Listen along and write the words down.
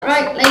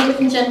Right, ladies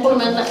and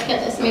gentlemen, let's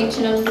get this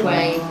meeting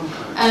underway.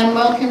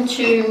 Welcome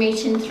to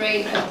meeting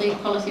 3 of the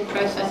Policy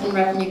Process and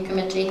Revenue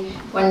Committee,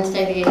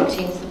 Wednesday the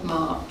 18th of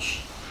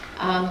March.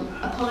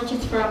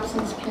 Apologies for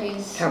absence,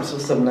 please. Councillor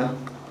Sumner.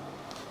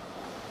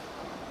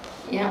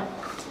 Yeah,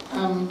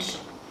 and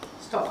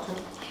Stockton.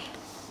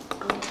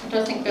 I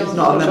don't think Bill's He's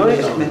not a member of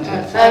the committee.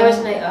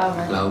 isn't it? Oh,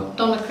 right. No.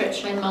 Donna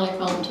Critchley and Mally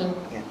Bolton.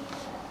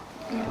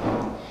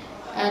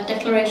 Yeah.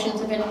 Declarations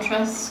of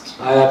interest.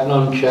 I have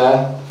none,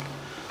 Chair.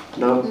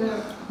 No.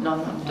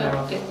 None. I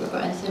don't think we've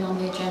got anything on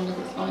the agenda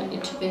that's likely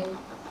to be.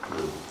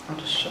 I'll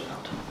just shut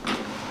that.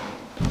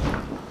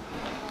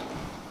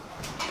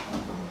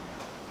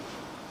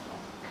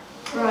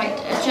 Right,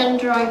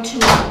 agenda item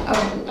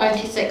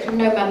 96,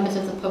 no members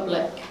of the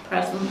public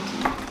present.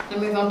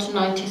 We'll move on to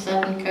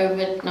 97,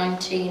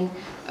 COVID-19.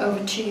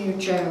 Over to you,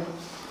 Joe.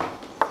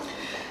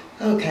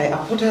 Okay, I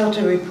put out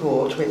a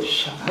report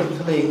which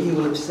hopefully you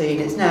will have seen.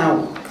 It's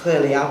now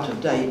clearly out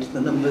of date.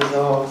 The numbers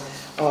are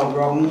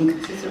wrong.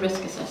 This is a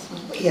risk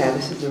assessment. Yeah,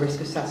 this is a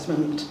risk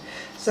assessment.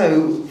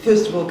 So,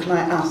 first of all, can I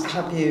ask,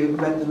 have you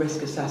read the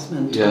risk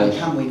assessment? Yes. And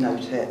can we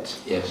note it?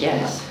 Yes.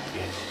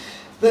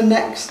 The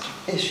next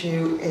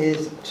issue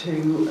is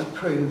to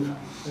approve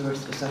the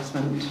risk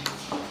assessment.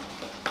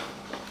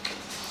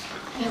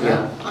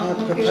 Yeah. I'm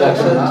happy with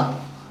Second that. that.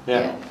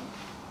 Yeah.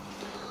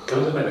 Can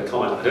I just make a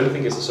comment? I don't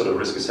think it's the sort of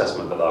risk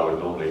assessment that I would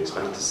normally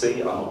expect to see.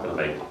 I'm not going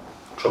to make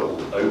trouble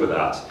over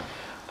that.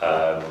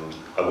 I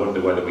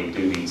wonder whether we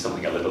do need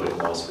something a little bit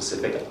more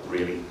specific,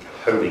 really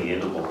honing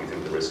in on what we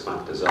think the risk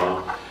factors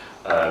are.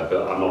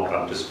 But I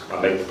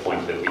make the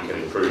point that we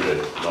can improve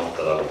it, not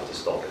that I want to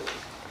stop it.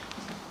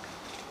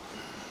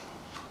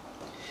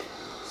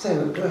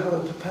 So, do I have a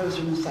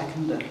proposer and a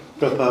seconder?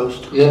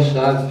 Proposed. Yes,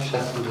 I've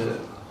seconded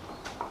it.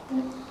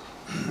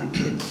 Thank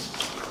you.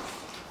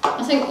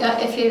 I think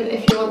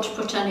if you want to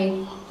put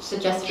any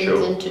suggestions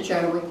Sure. into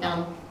Joe, we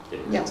can.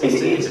 Yeah.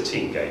 It's a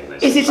team game.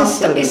 This. Is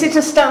it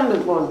a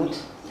standard one that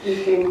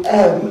you've been...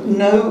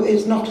 No,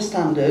 it's not a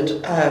standard.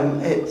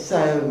 It's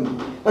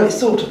it's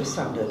sort of a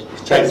standard.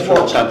 It's taken from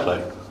a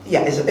template?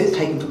 Yeah, it's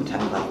taken from a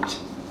template.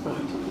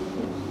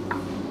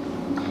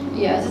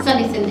 Yeah, if there's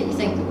anything that you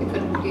think that we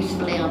could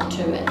usefully add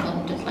to it,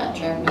 then just let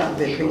Joe know. That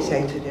would be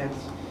appreciated, yes.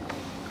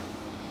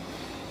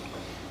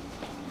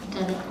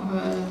 Then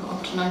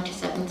on to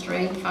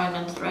 97.3,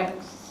 finance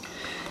regs.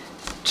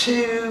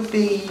 To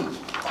be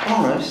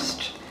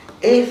honest,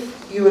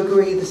 if you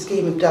agree the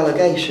scheme of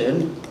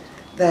delegation,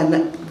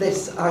 then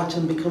this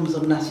item becomes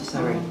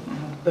unnecessary.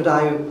 But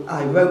I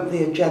wrote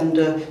the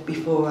agenda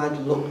before I'd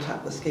looked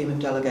at the scheme of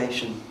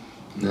delegation.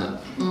 No.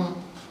 Do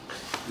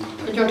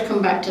you want to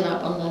come back to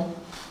that one then?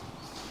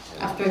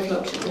 After we've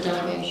looked at the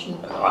delegation.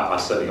 I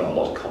certainly got a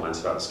lot of comments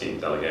about the scheme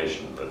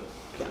delegation, but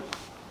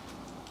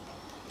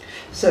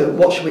So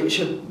what should we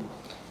do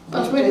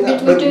that? we do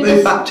Move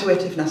this? back to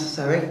it if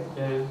necessary.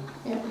 Yeah.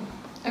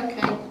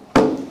 Okay.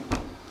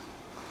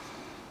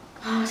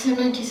 So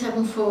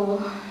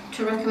 97.4,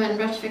 to recommend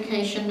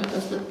ratification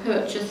of the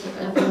purchase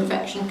of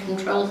infection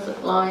control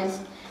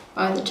supplies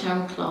by the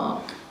town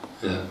clerk.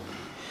 Yeah.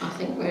 I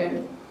think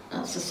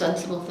that's a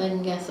sensible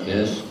thing, yes.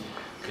 Yes.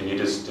 can you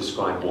just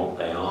describe what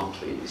they are,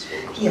 please?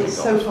 Yes,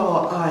 so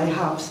far I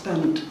have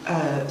spent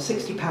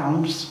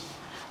 £60,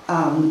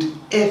 and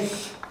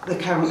if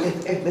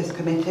this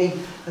committee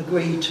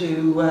agree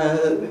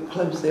to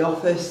close the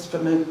office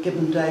from a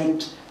given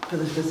date for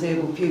the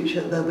foreseeable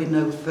future, there'll be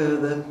no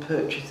further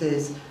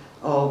purchases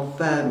of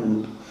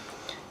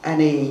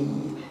any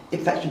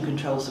infection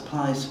control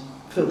supplies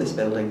for this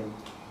building.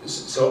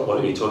 So what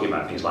are you talking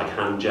about? Things like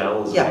hand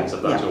gels and things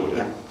of that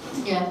order?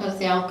 Yeah, there's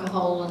the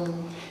alcohol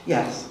and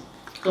Yes.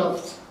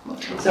 gloves.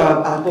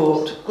 So I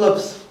bought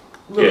gloves,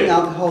 rubbing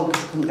alcohol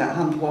because I couldn't get a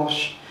hand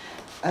wash.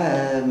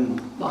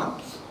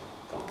 Wipes.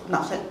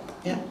 That's it.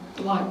 Yeah.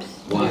 The wipes.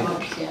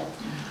 Wipes. Yeah.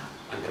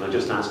 And can I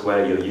just ask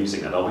where you're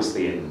using it?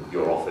 Obviously in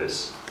your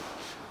office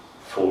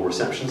for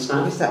reception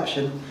staff?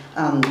 Reception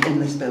and in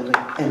this building,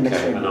 in this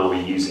room. And are we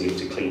using it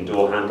to clean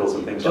door handles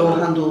and things Door like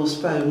that?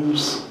 handles,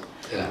 phones.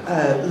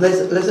 Yeah.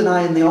 Liz and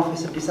I in the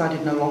office have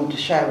decided no longer to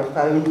share a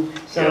phone,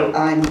 so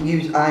I'm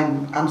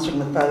answering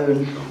the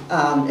phone,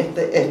 and if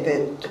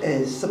it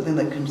is something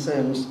that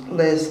concerns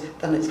Liz,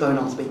 then it's going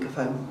on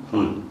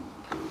speakerphone.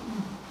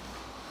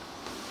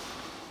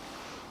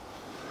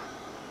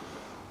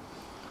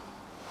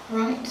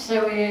 Right,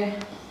 so we're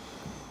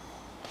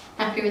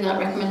happy with that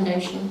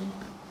recommendation.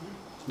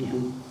 Yeah.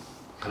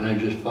 Can I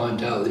just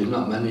point out there's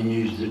not many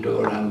use the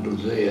door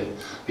handles here.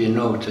 If you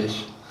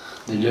notice,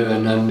 they do,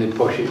 and then they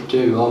push it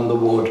too on the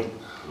wood.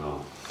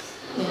 Well,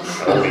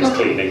 Yeah. everything's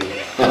cleaning.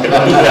 Does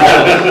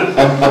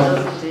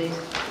indeed.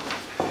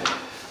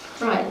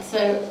 Right,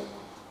 so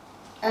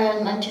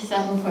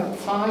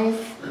 97.5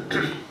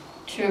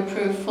 to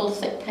approve full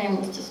sick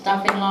payments to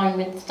staff in line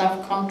with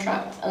staff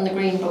contracts and the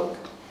Green Book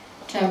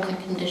terms and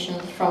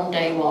conditions from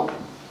day one.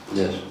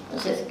 Yes.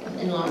 Is this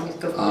in line with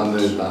government? I'll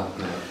move that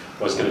now.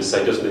 I was going to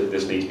say, doesn't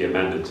this need to be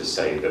amended to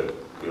say that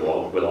we'll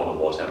honour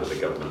whatever the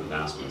government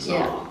announcements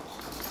are?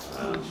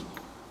 I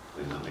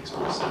think that makes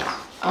more sense.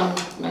 On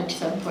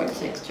 97.6.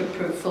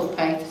 full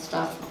pay for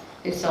staff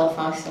who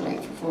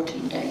self-isolate for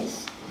 14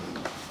 days.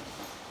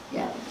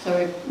 Yeah,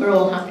 so we're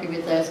all happy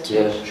with those two.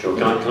 Yes. Sure.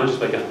 Can I just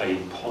make a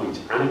point?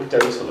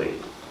 Anecdotally,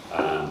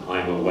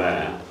 I'm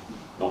aware,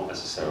 not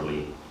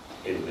necessarily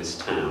in this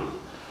town,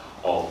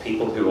 of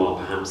people who are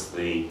perhaps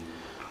the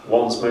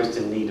ones most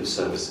in need of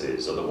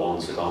services are the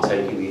ones that are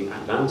taking the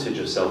advantage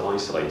of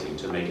self-isolating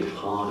to make it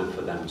harder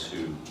for them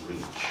to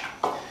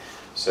reach.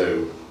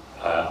 So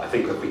I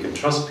think if we can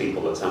trust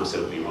people, that's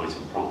absolutely right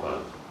and proper,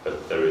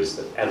 but there is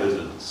the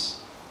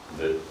evidence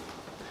that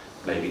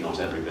maybe not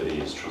everybody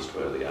is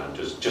trustworthy. And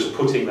just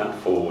putting that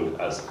forward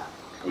as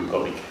we've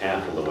got to be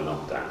careful that we're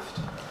not daft.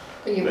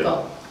 But you've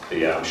got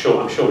yeah, I'm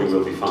sure we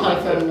will be fine.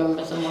 telephone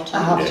numbers and whatever.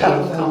 I have you can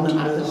telephone contact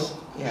numbers, them.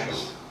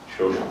 yes.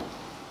 Sure.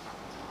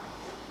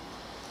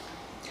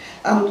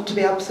 And to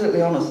be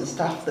absolutely honest, the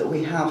staff that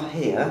we have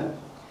here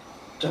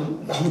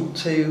don't want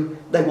to,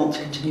 they want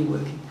to continue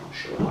working.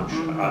 Sure, I'm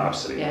sure.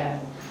 Absolutely. Yeah.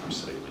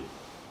 Absolutely.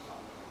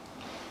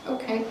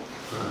 Okay.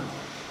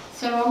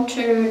 So on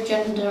to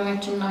agenda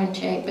item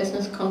 98,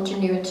 business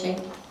continuity,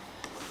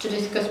 to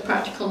discuss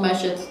practical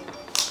measures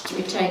to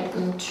be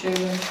taken to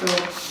ensure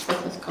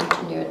business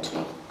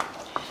continuity.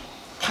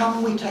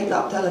 Can we take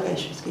that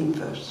delegation scheme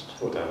first?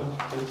 Whatever.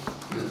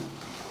 Yeah.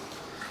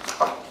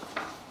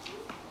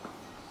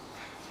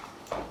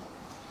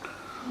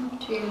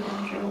 To you,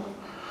 Andrew.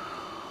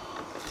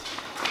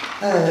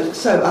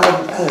 So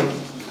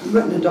I've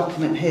written a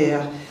document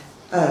here.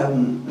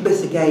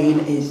 This again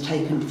is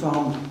taken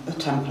from a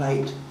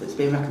template that's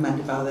been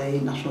recommended by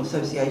the National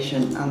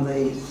Association and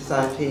the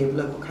Society of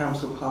Local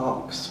Council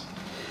Clerks.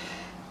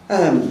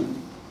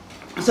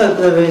 So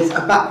there is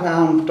a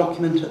background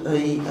document at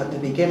the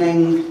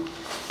beginning,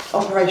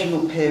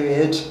 operational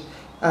period,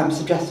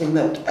 suggesting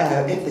that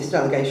if this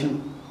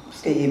delegation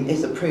scheme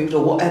is approved,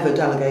 or whatever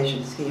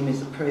delegation scheme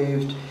is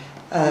approved,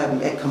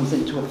 it comes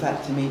into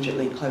effect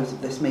immediately, close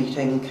of this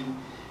meeting,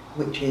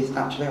 which is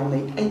actually on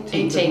the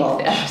 18th of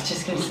March. I was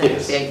just going to say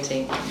it's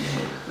the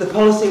 18th. The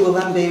policy will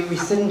then be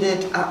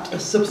rescinded at a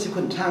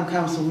subsequent town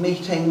council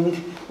meeting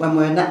when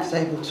we're next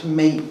able to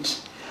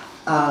meet,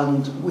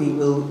 and we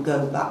will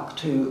go back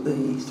to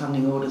the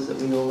standing orders that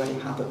we already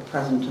have at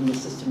present and the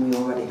system we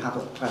already have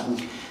at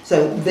present.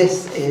 So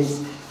this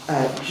is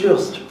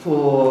just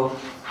for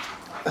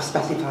a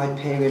specified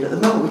period. At the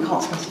moment we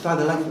can't specify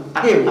the length of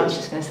the period. I was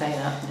just going to say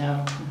that,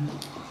 no.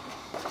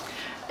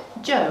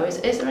 Joe, is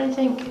there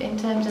anything in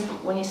terms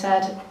of when you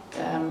said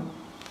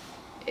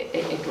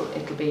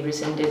it'll be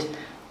rescinded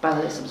by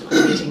the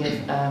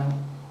subsequent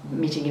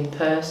meeting in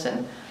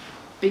person,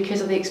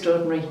 because of the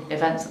extraordinary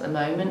events at the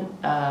moment,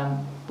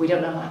 we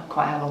don't know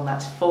quite how long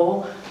that's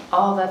for.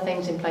 Are there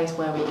things in place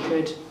where we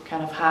could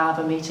kind of have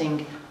a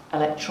meeting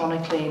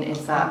electronically, and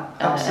is that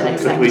an Absolutely.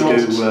 Could we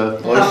acceptance? do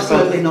voice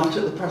Absolutely not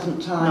at the present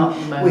time. Not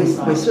at the moment,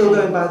 We're right, still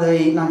okay. going by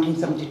the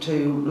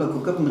 1972 Local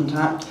Government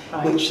Act,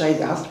 Right. which says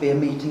it has to be a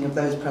meeting of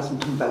those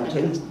present and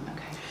voting. Okay.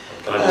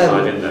 Can I just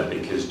dive in there,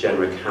 because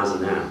Generic has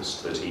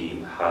announced that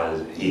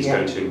he's Yeah.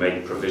 going to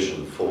make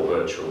provision for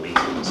virtual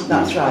meetings.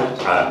 That's right.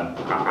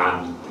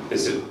 And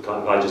this is, if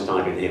I just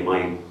dive in here,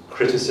 my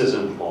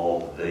criticism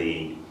of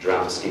the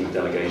draft scheme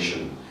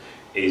delegation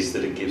is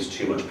that it gives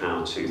too much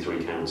power to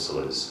 3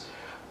 councillors.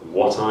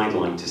 What I'd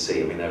like to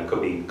see, I mean, there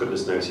could be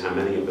goodness knows how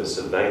many of us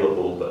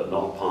available that are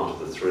not part of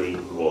the 3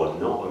 who are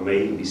not, or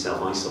may even be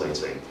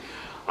self-isolating.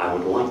 I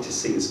would like to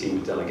see the scheme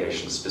of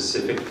delegation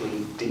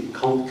specifically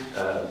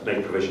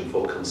make provision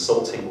for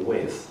consulting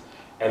with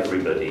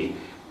everybody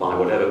by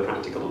whatever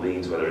practical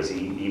means, whether it's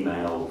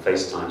email,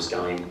 FaceTime,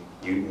 Skype,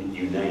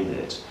 you name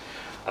it.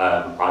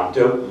 I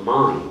don't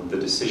mind the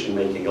decision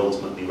making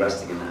ultimately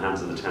resting in the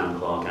hands of the town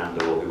clerk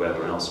and or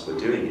whoever else we're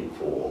doing it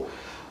for.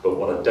 But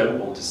what I don't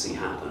want to see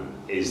happen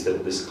is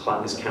that this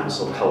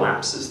council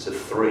collapses to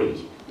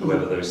 3,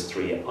 whoever those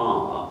 3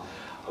 are.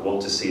 I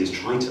want to see us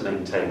trying to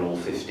maintain all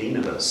 15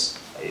 of us,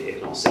 if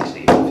not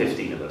 16,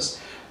 15 of us,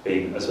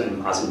 being as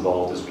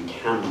involved as we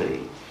can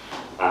be.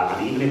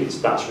 And even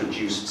if that's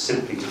reduced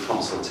simply to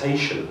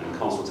consultation, and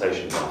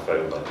consultation by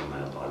phone, by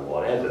email, by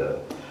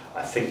whatever,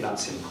 I think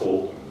that's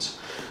important.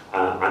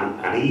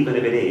 And even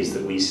if it is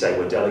that we say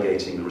we're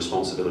delegating the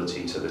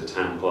responsibility to the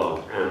town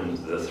clerk and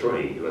the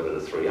 3, whoever the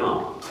 3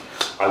 are,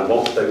 I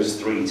want those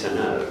 3 to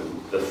know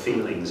the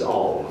feelings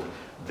of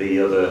the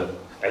other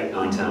 8,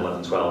 9, 10,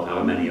 11, 12,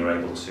 however many are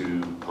able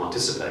to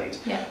participate,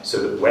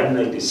 so that when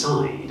they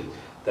decide,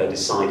 they're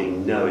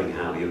deciding knowing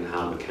how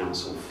the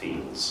council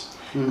feels.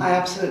 I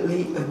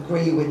absolutely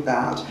agree with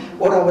that.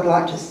 What I would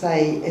like to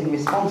say in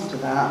response to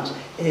that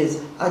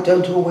is I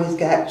don't always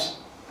get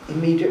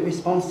immediate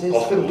responses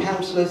from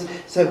councillors,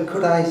 so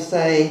could I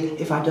say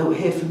if I don't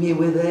hear from you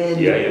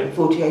within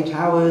 48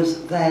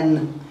 hours,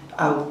 then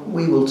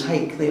we will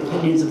take the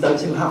opinions of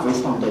those who have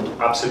responded.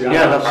 Absolutely.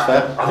 Yeah, that's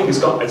fair. I think it's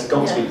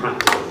got to be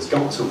practical, it's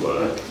got to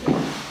work.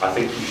 I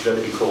think you should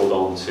only be called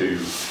on to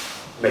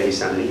maybe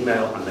send an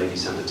email and maybe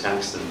send a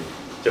text, and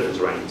different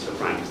arrangements for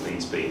Frank as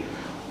needs be.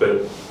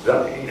 But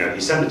that,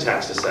 you send a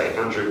text to say,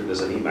 Andrew,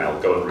 there's an email,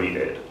 go and read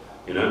it.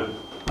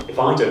 If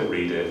I don't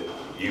read it,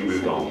 you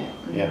moved on.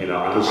 Yeah, You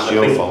know, because and it's I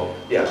your think- fault.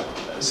 Yeah,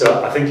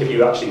 so I think if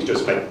you actually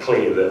just make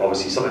clear that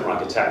obviously something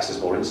like a text is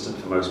more instant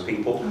for most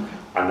people,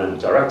 and then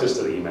direct us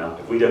to the email.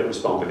 If we don't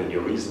respond within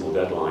your reasonable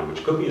deadline,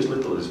 which could be as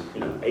little as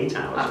 8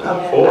 hours, or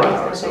Yeah, 4 I was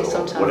hours, gonna say or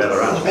sometimes whatever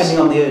it's- else. Depending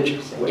on the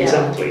urgency. Yeah,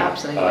 Exactly.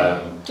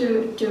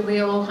 absolutely. Do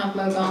we all have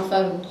mobile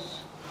phones?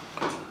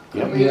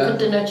 Yep. Could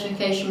the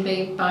notification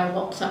be by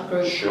WhatsApp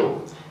group? Sure.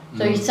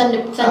 So you send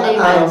emails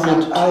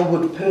out? I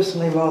would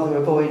personally rather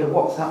avoid a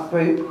WhatsApp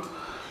group.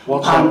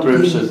 WhatsApp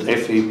groups are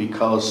iffy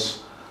because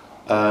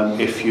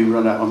if you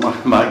run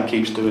out, mine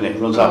keeps doing it,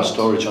 runs out of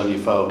storage on your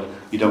phone,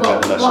 you don't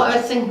get the message. What I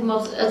was thinking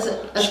was, as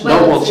No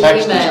well more as the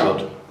text is email,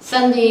 good.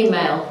 send the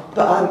email.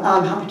 But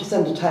I'm happy to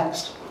send a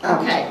text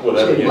out. Okay.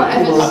 Whatever you-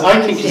 Whatever's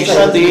I think if you easier.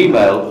 send the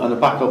email and a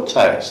backup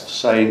text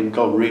saying,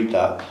 go and read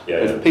that, Yeah,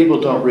 if people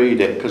don't read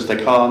it because they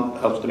can't,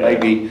 or they may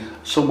be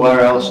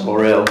somewhere else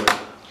or ill,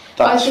 that's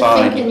I was just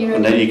fine, thinking you're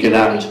and then you can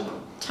only act.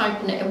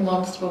 typing it in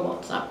once to a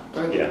WhatsApp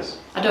group. Yes.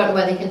 I don't know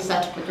whether you can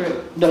set up a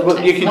group. No,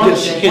 but you can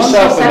Once just, you you can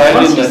send- self-amend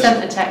once in you this.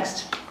 send the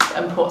text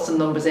and put some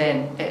numbers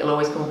in, it'll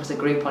always come up as a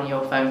group on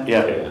your phone.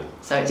 Yeah.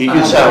 So it's You fine.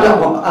 can set-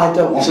 I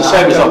don't want It's the that.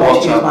 same as I don't on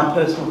want to use WhatsApp. my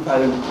personal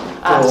phone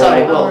Ah, for,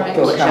 sorry, well, Alright.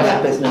 for whichever.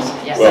 council business.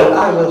 Yeah. So Well-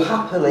 I will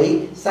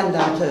happily send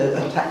out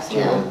a text to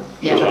Yeah. you.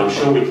 Yeah. But I'm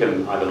sure we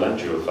can either lend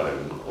you a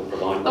phone or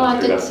provide Well, I one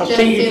through did that. suggest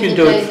think you the can other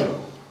do it day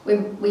for-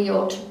 that we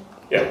ought to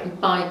Yeah.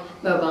 buy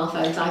mobile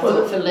phones. I Well,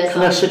 thought for Liz.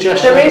 can I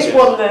suggest- There is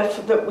one there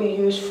that we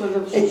use for the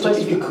It's,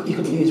 first. you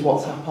couldn't use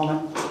WhatsApp on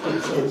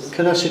it. It's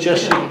Can I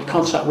suggest you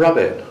contact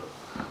Rabbit?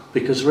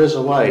 Because there is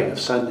a way of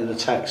sending a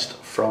text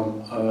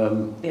from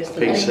Yes, a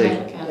the PC.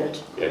 email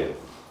account. Yeah.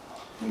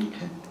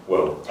 okay.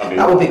 Well, I mean,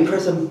 That would be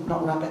Prism,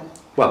 not Rabbit.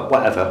 Well,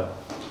 whatever.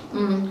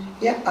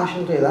 Yeah, I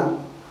shall do that.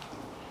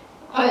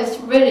 Oh, it's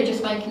really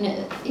just making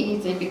it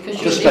easy because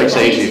Just you makes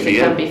it easy for It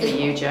you. can be for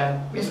you, Joe.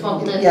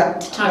 respond Yeah.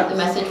 to type the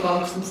message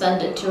once and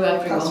send it to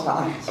That's everyone.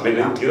 fine. I mean,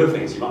 the other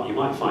thing is you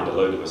might find a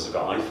load of us have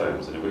got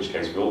iPhones, and in which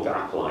case we all get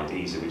Apple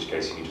IDs, in which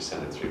case you can just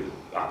send it through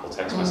the Apple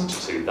text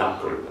message to that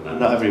group, and then.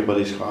 Not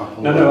everybody's got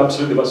Apple. No,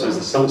 absolutely. But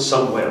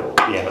some will.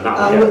 Yeah. And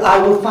that will, I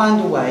will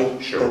find a way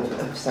Sure.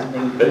 of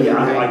sending. But yeah,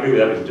 I agree with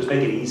everything. Just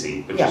make it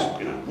easy, but just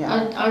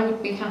Yeah. I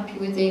would be happy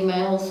with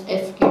emails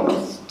if you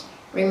just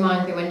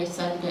remind me when you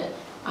send it.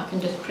 I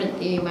can just print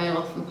the email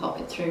off and pop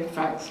it through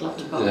Frank's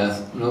letterbox. Yeah,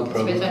 no So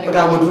problem. it's only But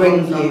I would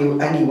ring from- you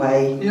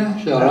anyway. Yeah,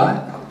 it's all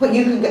right. But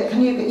you can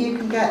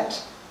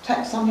get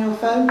text on your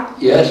phone?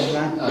 Yes,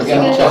 Right. I If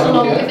get it's a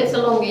long- text, if it's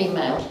a long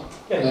email.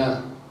 yeah.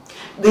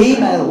 The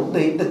email,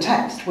 the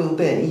text will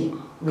be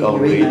Go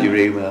and read your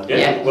email.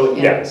 Yeah. Well,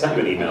 Yeah. yeah. Send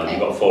you an email, and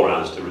you've got 4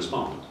 hours to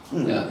respond.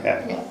 Yeah.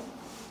 Yeah.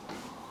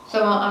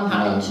 So I'm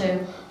happy to.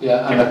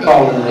 Yeah, and I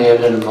call in here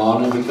in the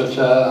morning because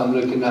I'm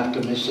looking after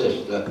my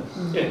sister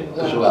Yeah.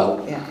 as well,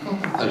 Yeah.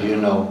 as you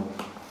know.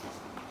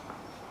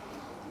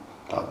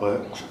 That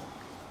works.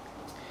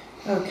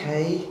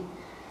 Okay.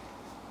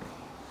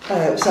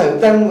 So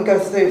then we go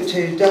through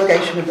to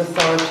delegation of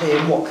authority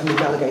and what can be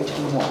delegated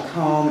and what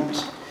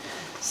can't.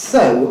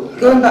 So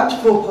going back to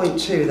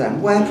 4.2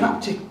 then, where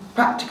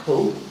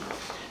practicable,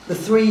 the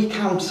 3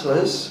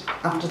 councillors,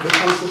 after the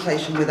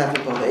consultation with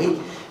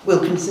everybody, will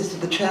consist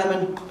of the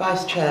chairman,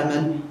 vice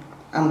chairman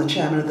and the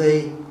chairman of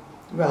the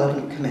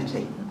relevant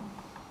committee.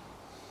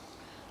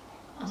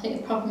 I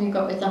think the problem you've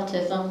got with that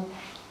is I'm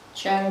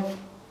chair of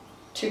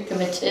 2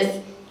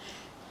 committees.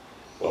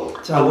 Well,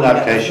 So I In wouldn't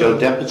that get case, the- you're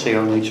deputy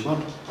on each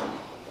one.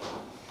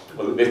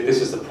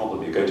 this is the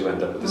problem. You're going to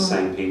end up with the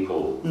same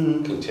people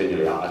Mm.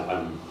 continually.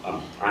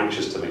 I'm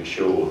anxious to make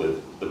sure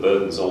that the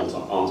burdens aren't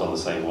on the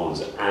same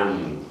ones,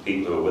 and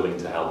people who are willing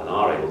to help and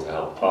are able to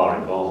help are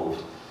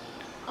involved.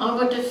 I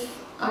would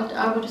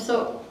have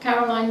thought,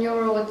 Caroline,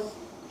 you're always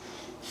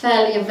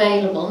fairly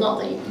available, not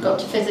that you've got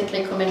to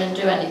physically come in and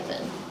do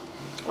anything.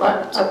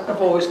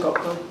 I've always got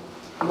them.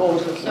 I'm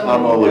always looking. So-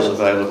 I'm always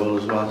available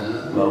as well,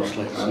 Yeah.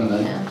 mostly.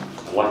 Yeah.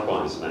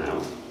 Likewise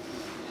now,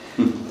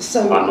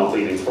 So I'm not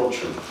leaving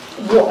Frodsham.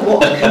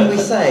 what can we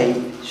say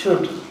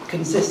should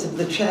consist of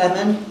the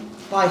chairman,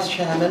 vice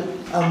chairman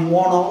and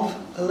one of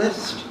a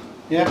list?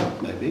 Yeah,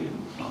 maybe.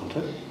 I'll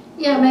do.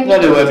 Yeah, maybe.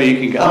 Then whoever you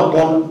can get And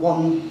hold of.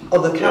 one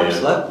other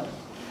councillor.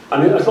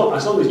 I mean, as long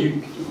as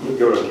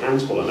you're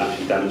accountable and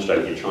actually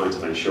demonstrate you're trying to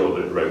make sure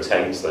that it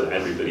rotates, that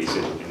everybody's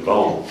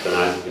involved,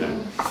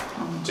 then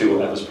do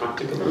whatever's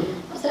practicable.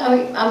 So,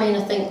 I mean,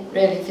 I think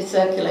really if you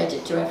circulate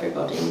it to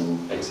everybody,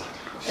 and Exactly.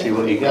 See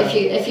what you get.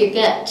 if you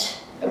get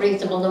a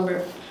reasonable number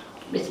of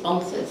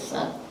responses,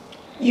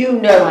 You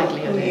know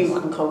Likely who it you is.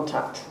 can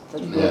contact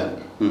that Yeah.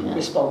 will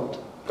respond.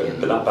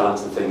 But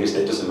that's the thing, isn't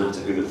it? It doesn't matter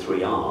who the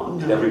 3 are.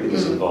 If No.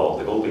 everybody's involved,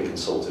 they've all been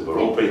consulted, we're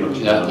all pretty much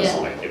Yeah. unanimous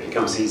on it. It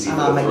becomes easy And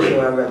for I'll the make 3.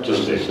 sure I read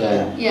Just the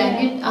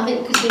same. I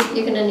think because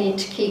you're going to need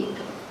to keep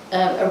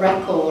a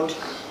record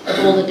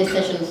of all the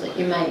decisions that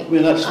you make. I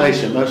mean, let's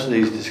face it, most of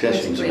these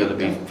discussions are going to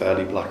be Disagree.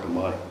 fairly black and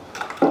white.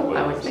 I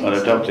would think And I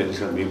so. don't think there's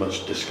going to be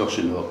much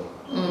discussion or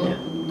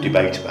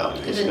debate about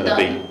it. It's Because going to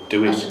be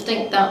doing. I should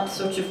think that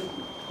sort of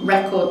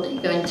record that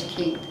you're going to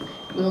keep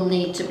will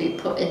need to be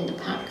put in the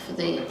pack for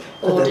the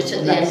audit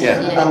at the end of the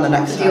yeah. year. And the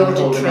next for time the we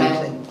hold audit a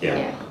trail. meeting.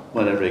 Yeah.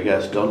 Whenever it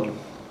gets done.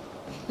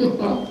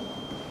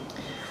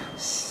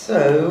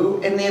 So,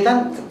 in the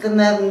event,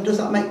 then does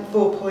that make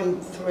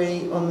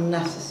 4.3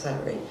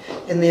 unnecessary?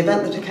 In the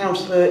event that a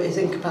councillor is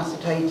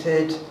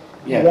incapacitated,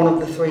 Yeah. one of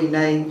the three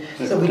named,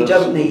 so we Does-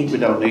 don't need We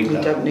don't need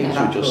that. don't need As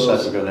that we just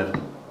clause. said we're going to.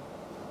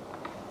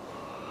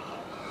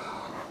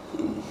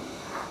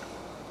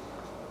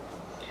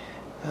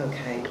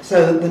 Okay,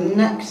 so the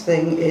next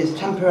thing is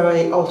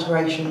temporary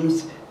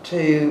alterations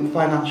to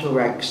financial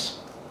regs.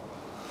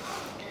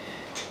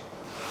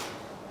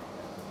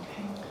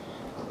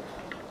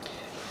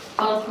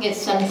 Well, I think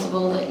it's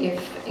sensible that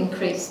you've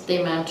increased the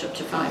amount up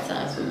to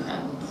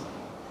 £5,000.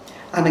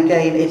 And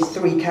again, it's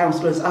three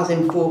councillors, as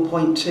in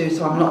 4.2,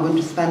 so I'm not going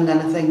to spend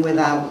anything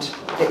without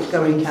it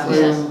going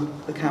through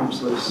the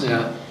councillors.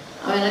 Yeah.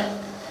 I mean,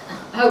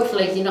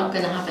 hopefully you're not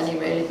going to have any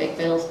really big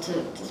bills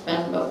to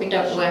spend, but we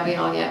don't know where we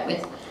are yet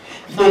with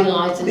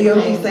finalising The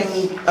only payments.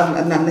 thing,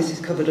 and then this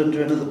is covered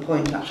under another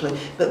point actually,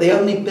 but the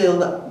only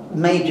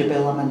major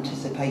bill I'm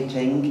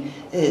anticipating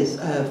is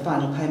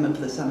final payment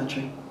for the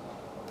cemetery.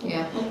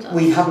 Yeah.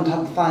 We haven't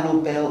had the final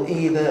bill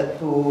either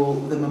for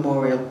the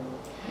memorial.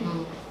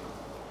 Mm.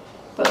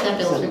 But they're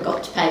bills we've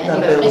got to pay They're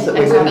anyway. bills that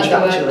we've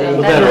actually-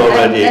 Well, they're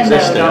already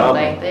existing, known, aren't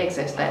aren't they? They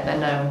exist, they're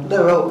known.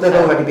 They've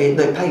already been,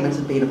 the payments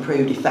have been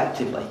approved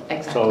effectively.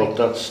 Exactly. So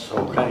that's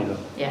okay then.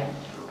 Yeah,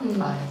 Mm.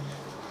 fine.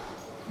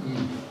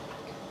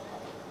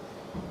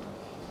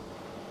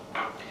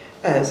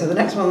 So the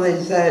next one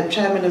is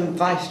chairman and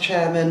vice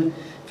chairman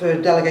for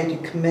a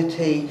delegated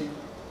committee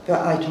for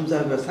items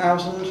over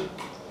 1,000.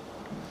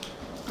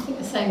 I think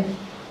the same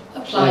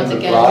applies Same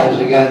again. applies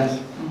again.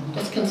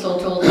 Just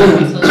consult all the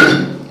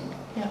councillors.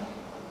 Yeah.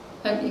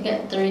 Hope you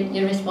get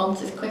your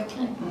responses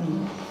quickly.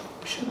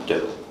 Should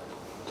do.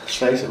 Let's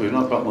face it, we've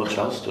not got much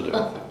else to do.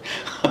 No.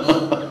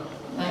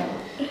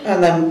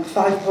 And then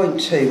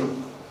 5.2.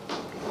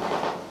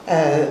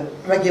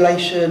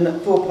 Regulation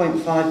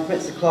 4.5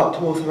 permits the clerk to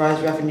authorise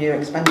revenue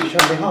expenditure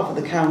on behalf of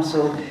the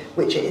council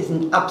which it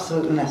isn't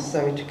absolutely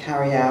necessary to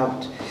carry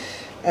out.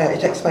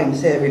 It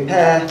explains here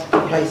repair,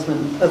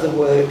 replacement, other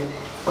work,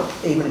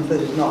 even if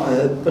there's not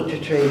a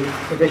budgetary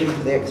provision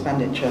for the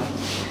expenditure.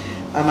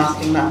 I'm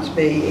asking that to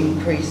be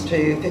increased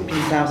to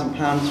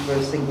 £15,000 for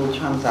a single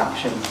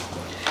transaction.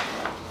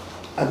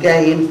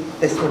 Again,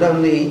 this would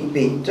only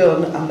be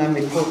done and then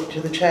reported to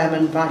the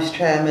chairman, vice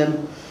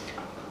chairman,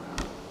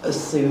 as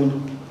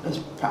soon as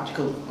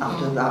practical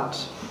after that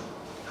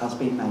has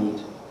been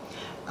made.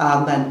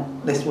 And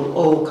then this will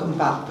all come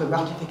back for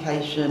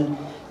ratification,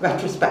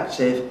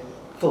 retrospective,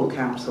 full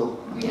council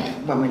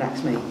when we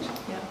next meet.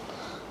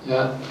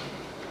 Yeah.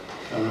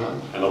 All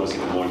right. And obviously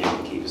the more you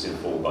can keep us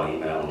informed by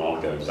email and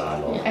ongoing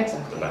dialogue, Yeah,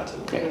 exactly. the better.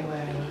 Be aware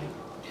anyway.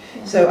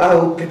 So I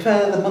will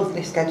prepare the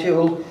monthly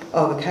schedule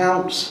of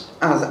accounts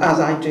as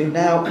I do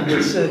now and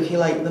will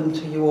circulate them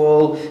to you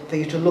all for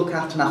you to look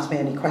at and ask me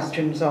any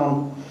questions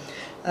on.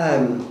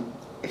 I'll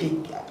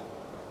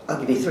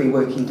give you 3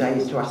 working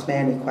days to ask me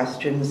any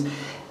questions.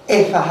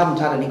 If I haven't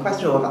had any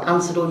questions or I've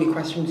answered all your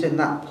questions in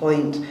that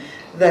point,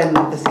 then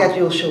the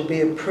schedule shall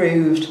be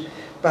approved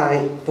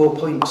by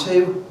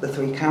 4.2, the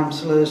 3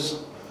 councillors,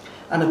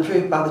 and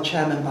approved by the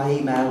chairman by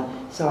email.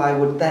 So I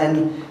would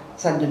then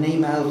send an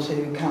email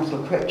to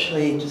Councillor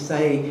Critchley to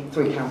say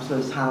 3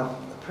 councillors have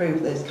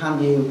approved this.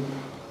 Can you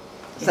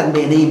send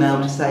me an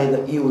email to say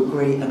that you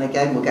agree? And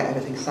again, we'll get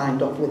everything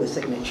signed off with a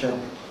signature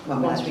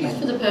when we next meet.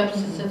 For the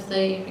purposes of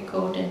the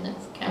recording,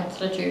 that's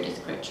Councillor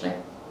Judith Critchley.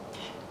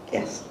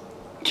 Yes.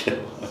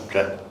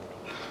 Okay.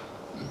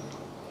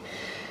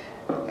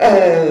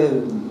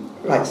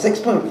 Right,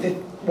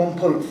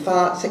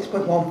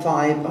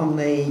 6.15 on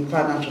the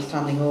financial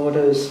standing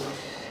orders.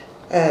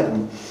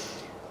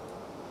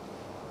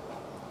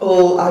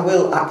 I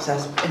will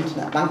access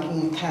internet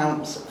banking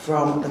accounts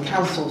from the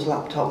council's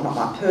laptop, not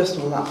my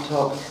personal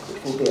laptop,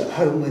 which will be at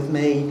home with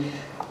me.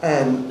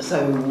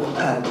 So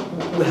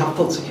we have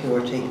full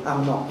security.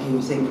 I'm not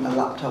using a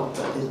laptop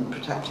that isn't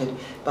protected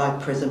by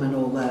Prism and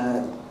all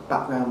the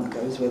background that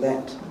goes with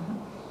it.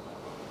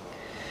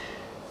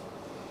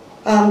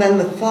 And then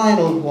the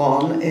final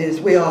one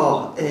is we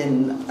are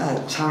in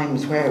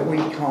times where we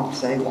can't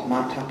say what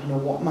might happen or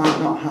what might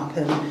not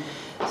happen.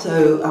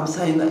 So I'm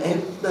saying that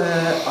if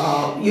there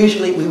are,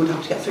 usually we would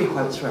have to get 3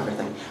 quotes for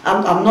everything.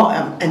 I'm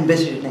not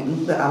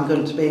envisioning that I'm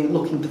going to be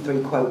looking for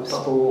 3 quotes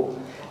for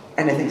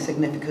anything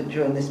significant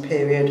during this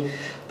period.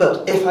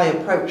 But if I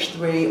approach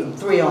 3 and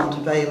 3 aren't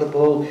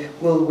available,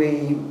 will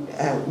we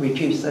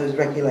reduce those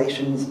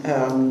regulations?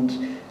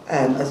 And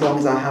as long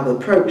as I have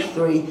approached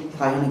 3,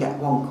 if I only get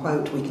 1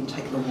 quote, we can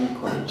take the 1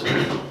 quote.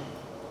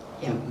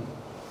 Yeah.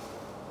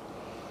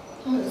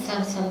 Oh, that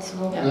sounds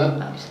sensible. Yeah, Yeah.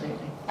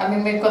 absolutely. I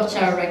mean, we've got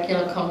our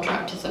regular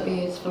contractors that we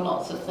use for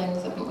lots of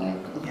things, haven't we?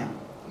 Yeah.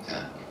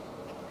 Yeah.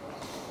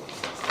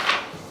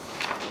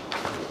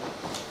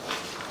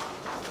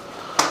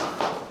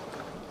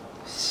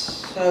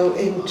 So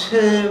in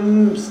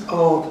terms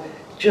of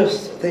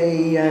just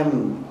the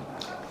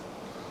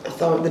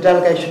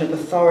delegation of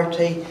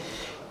authority,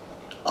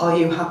 are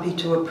you happy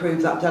to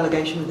approve that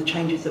delegation with the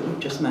changes that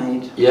we've just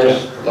made?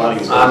 Yes,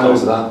 I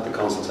move that. The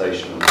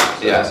consultation.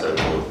 Yeah. So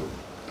forth.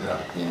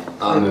 Yeah.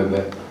 I move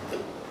it.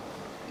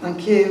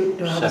 Thank you.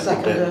 Do I have a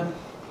Second. seconder?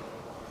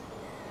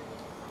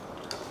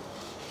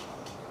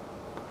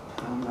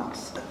 And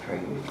that's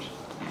approved.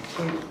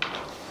 Thank you.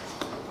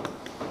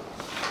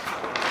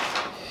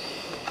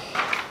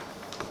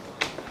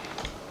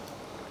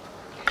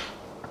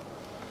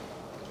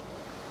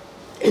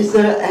 Is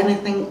there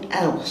anything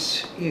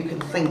else you can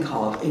think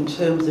of in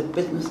terms of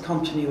business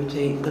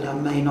continuity that I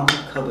may not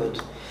have covered?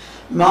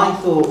 My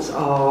thoughts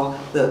are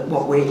that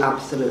what we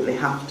absolutely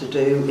have to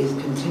do is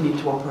continue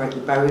to operate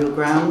the burial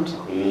ground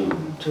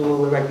to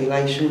all the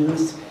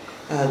regulations,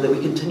 that we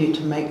continue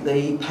to make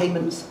the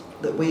payments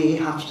that we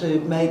have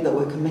to make, that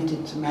we're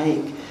committed to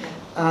make,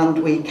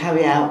 and we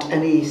carry out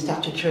any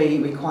statutory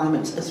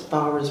requirements as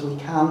far as we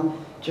can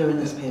during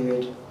this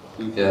period.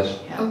 Yes.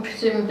 And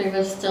presumably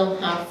we'll still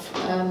have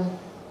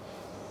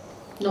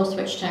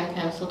Northwich Town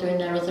Council doing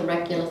their other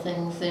regular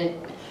things.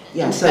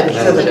 Yeah, so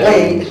the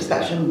pay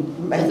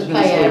inspection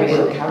maintenance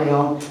will carry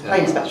on,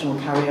 pay inspection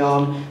will carry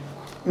on,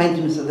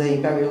 maintenance of the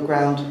burial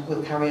ground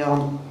will carry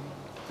on.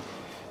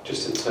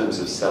 Just in terms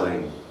of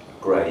selling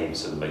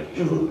graves and making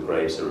sure that the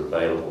graves are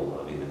available,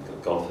 I mean,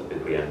 God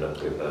forbid we end up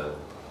with a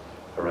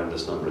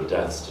horrendous number of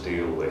deaths to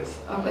deal with.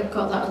 Oh, we've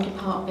got that under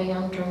Part B,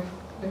 Andrew.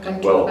 We're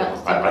going to Well,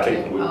 talk about I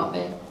think under Part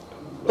B.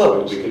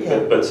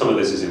 But some of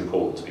this is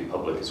important to be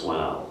public as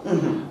well.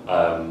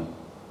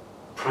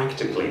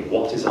 Practically,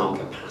 what is our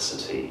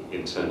capacity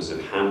in terms of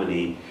how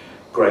many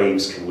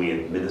graves can we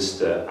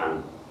administer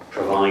and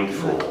provide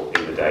for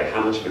in the day?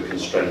 How much of a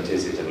constraint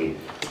is it? I mean,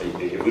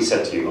 if we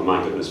said to you, oh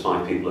my goodness,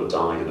 5 people have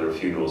died and their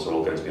funerals are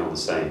all going to be on the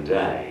same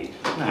day,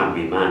 can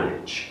we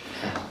manage?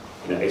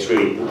 You know, it's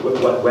really,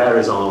 where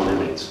is our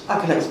limit? I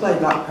can explain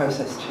that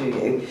process to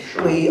you.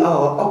 Sure. We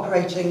are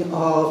operating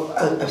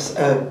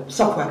a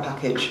software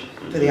package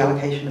for the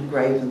allocation of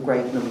graves and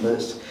grave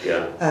numbers.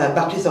 Yeah.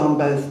 That is on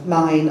both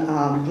mine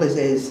and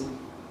Liz's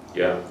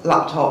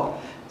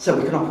laptop, so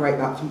we can operate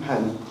that from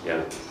home.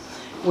 Yeah.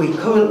 We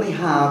currently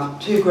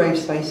have 2 grave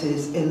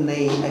spaces in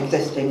the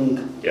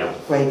existing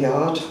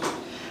graveyard,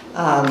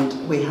 and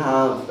we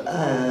have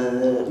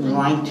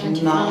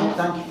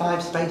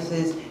 95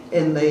 spaces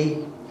in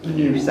the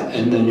new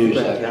section. And is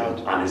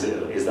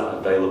that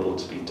available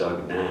to be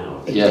dug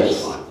now?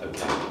 Yes. Right,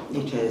 okay.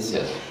 It is.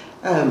 Yes.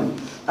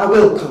 I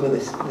will cover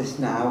this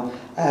now.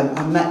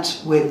 I met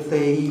with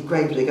the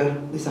gravedigger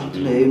this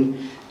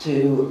afternoon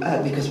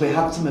because we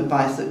had some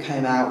advice that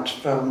came out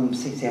from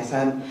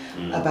CCSM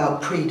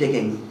about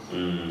pre-digging.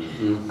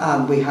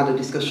 And we had a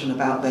discussion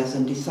about this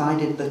and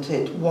decided that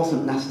it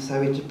wasn't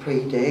necessary to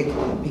pre-dig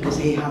because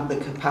he had the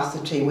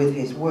capacity with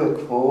his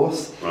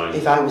workforce. Right.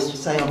 If I was to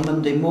say on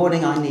Monday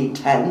morning I need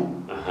 10,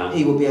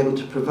 he will be able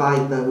to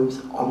provide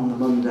those on the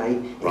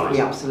Monday if we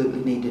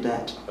absolutely needed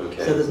it.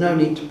 Okay. So there's no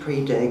need to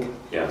pre-dig.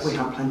 Yes. We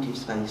have plenty of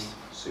space.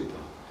 Super.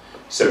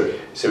 So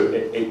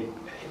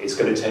it's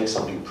going to take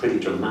something pretty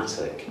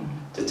dramatic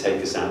to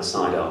take us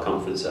outside our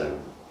comfort zone,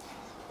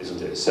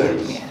 isn't it? So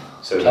okay.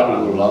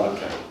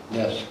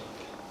 Yes.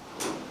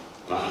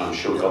 I'm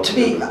sure God. To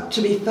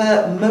be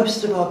fair,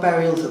 most of our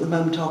burials at the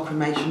moment are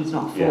cremations,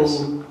 not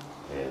full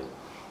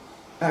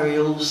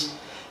burials.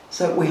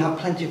 So we have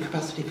plenty of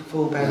capacity for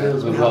full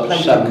burials. We've we have got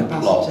plenty 7 of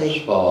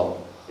capacity plots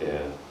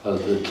for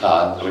the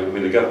time. I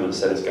mean, the government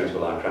said it's going to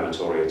allow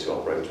crematoria to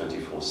operate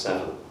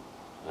 24/7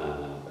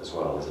 as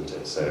well, isn't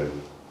it? So,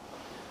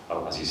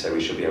 as you say,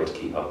 we should be able to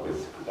keep up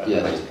with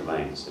basic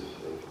remains if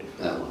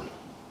we want.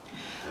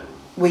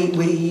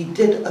 We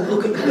did a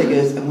look at the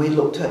figures and we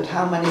looked at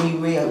how many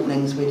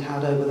reopenings we'd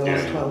had over the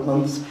last 12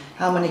 months,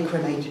 how many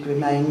cremated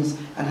remains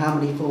and how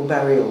many full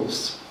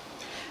burials.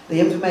 The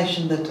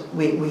information that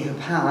we have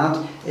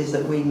had is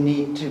that we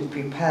need to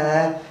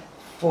prepare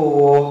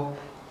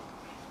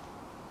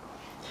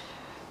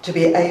to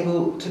be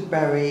able to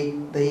bury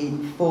the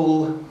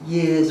full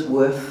year's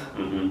worth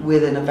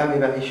within a very,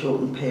 very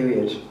shortened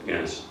period.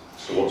 Yes.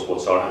 So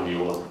what's our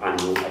annual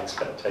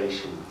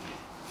expectation?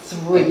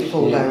 3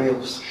 full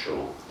burials.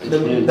 Sure.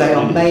 They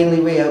are mainly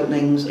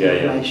reopenings and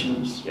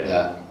cremations.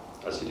 Yeah.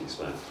 As you'd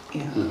expect.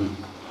 Yeah.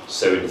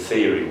 So in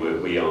theory,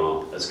 we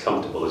are as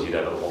comfortable as you'd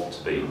ever want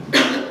to be in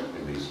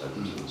these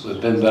circumstances.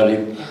 We've been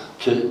very,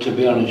 to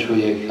be honest with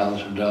you,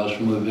 Councillor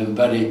Dawson, we've been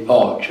very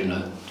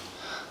fortunate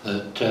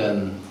that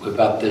we've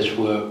had this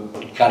work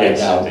carried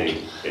out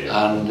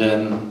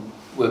and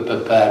we're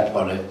prepared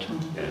for it.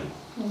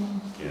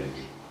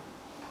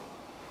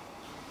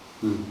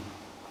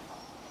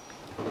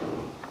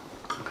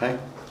 Okay.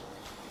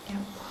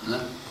 Yeah.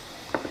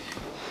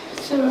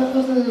 So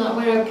other than that,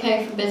 we're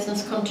okay for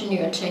business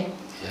continuity?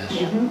 Yes.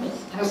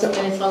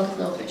 Hopefully as long as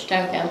Northwich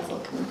Town Council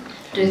can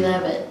do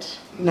their bit.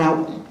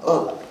 Now,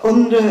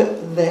 under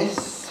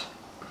this,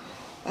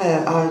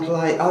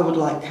 I would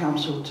like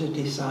council to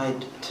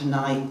decide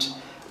tonight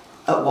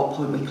at what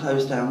point we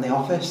close down the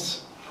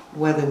office,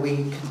 whether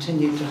we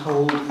continue to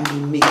hold any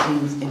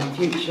meetings in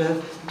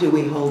future. Do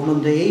we hold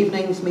Monday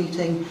evenings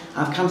meeting?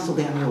 I've cancelled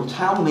the annual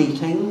town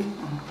meeting.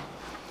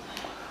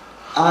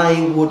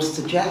 I would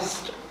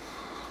suggest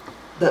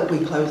that we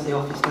close the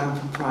office down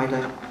from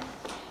Friday.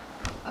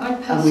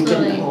 And we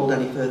didn't hold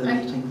any further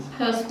meetings.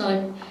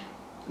 Personally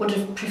would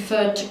have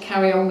preferred to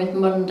carry on with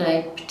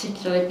Monday,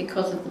 particularly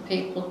because of the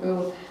people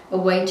who are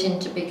waiting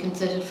to be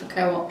considered for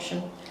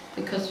co-option.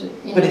 Because,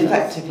 but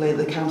effectively,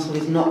 the council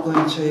is not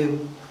going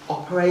to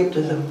operate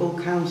as a full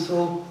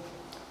council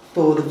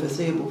for the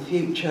foreseeable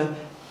future.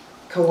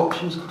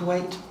 Co-options could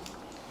wait.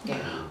 Yeah.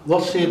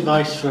 What's the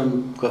advice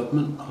from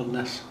government on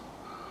this?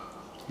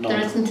 There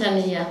isn't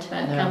any yet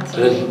about council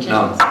There isn't, meetings.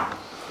 no.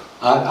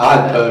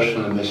 I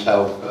personally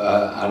myself,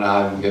 and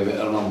I would give it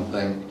a long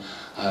think,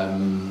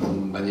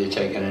 whether you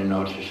take any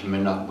notice of me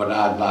or not, but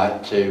I'd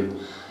like to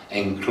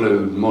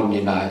include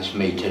Monday night's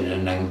meeting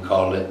and then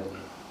call it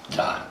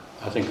time.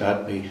 I think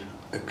I'd be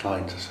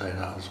inclined to say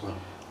that as well.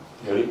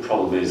 The only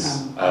problem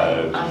is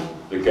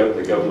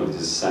the government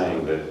is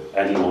saying that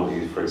anyone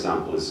who, for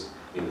example, has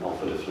been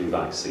offered a flu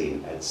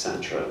vaccine,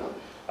 etc.,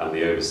 and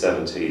the over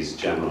 70s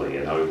generally,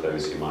 and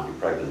those who might be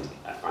pregnant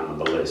and on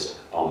the list,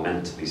 are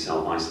meant to be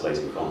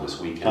self-isolating from this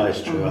weekend. That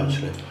is true,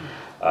 actually.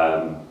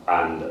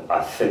 And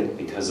I think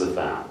because of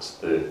that,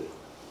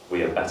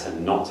 we are better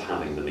not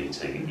having the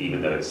meeting,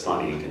 even though it's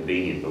slightly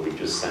inconvenient, but we've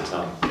just set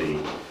up the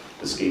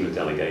scheme of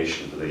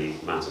delegation for the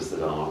matters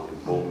that are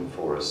important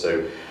for us.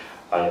 So,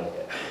 I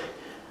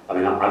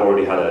mean, I've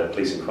already had a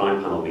police and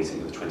crime panel meeting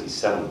for the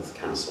 27th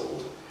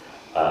cancelled,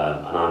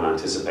 and I'm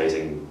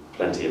anticipating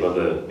plenty of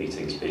other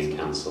meetings being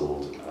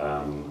cancelled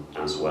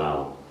as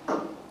well.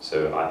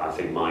 So I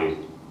think my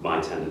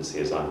tendency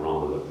is I'd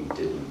rather that we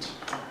didn't,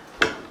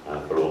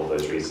 for all of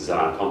those reasons. And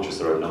I'm conscious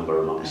there are a number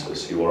amongst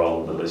us who are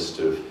on the list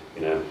of,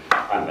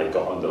 and they've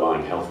got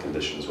underlying health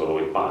conditions. Well,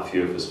 quite a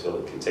few of us feel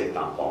it can tick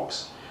that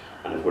box.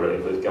 And if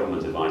the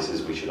government advice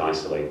is we should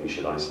isolate, we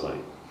should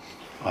isolate.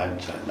 I'm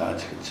taking that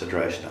into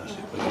consideration,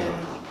 actually.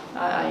 Yeah,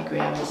 I agree.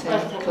 I would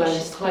say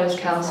close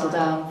council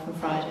down from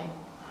Friday.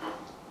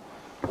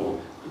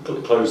 Well,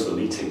 close the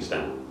meetings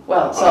down.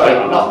 Well, sorry,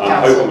 not I'm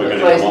council, hoping we're but going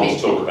to close want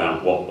meeting. to talk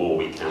about what more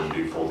we can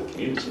do for the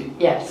community.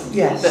 Yes.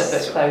 Yes.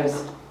 But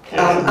close.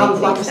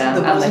 And like I said,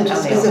 there wasn't a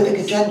specific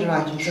office. agenda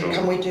item, so Sure.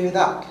 can we do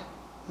that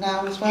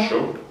now as well?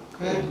 Sure.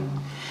 Yeah.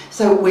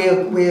 So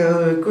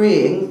we're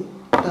agreeing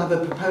to have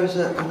a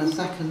proposer and a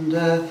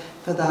seconder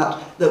for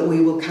that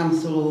we will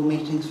cancel all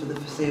meetings for the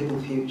foreseeable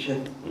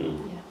future.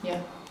 Mm.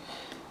 Yeah.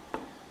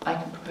 I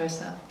can propose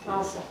that.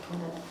 I'll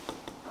second it.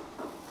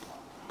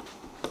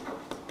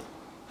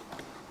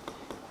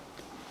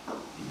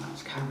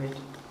 That's carried.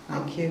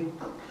 Thank you.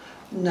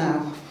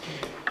 Now,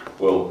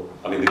 Well,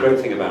 I mean, the great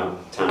thing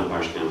about town and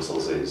parish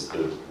councils is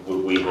that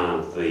we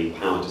have the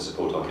power to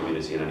support our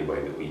community in any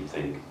way that we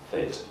think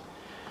fit.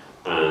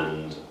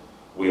 And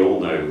we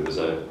all know there's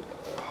a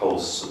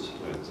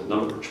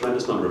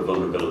tremendous number of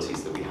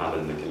vulnerabilities that we have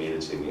in the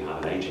community. We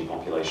have an ageing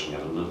population, we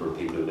have a number of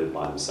people who live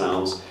by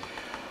themselves.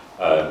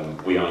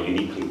 We are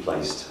uniquely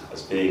placed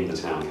as being the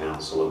town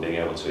council and being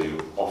able to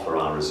offer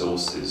our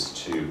resources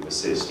to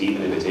assist,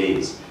 even if it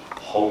is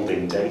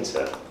holding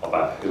data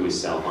about who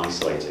is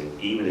self-isolating,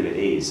 even if it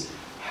is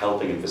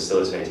helping and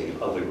facilitating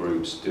other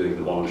groups doing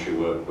the voluntary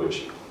work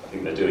which I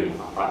think they're doing.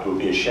 It would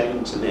be a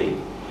shame to me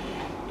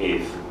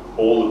if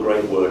all the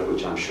great work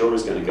which I'm sure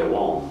is going to go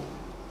on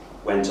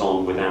went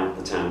on without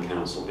the town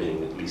council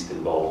being at least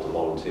involved and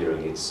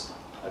volunteering its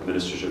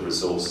administrative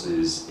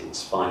resources,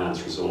 its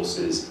finance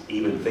resources,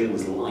 even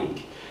things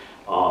like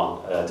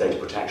our data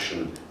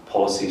protection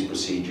policies,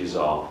 procedures,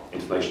 our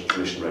information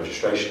commission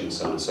registration, and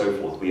so on and so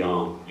forth. We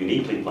are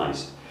uniquely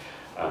placed,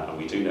 and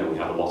we do know we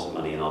have a lot of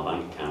money in our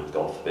bank account,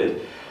 God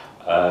forbid,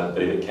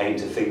 but if it came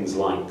to things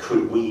like,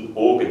 could we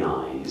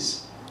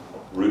organise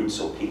routes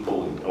or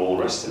people and all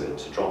the rest of it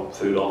to drop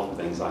food off and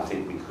things, I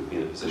think we could be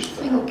in a position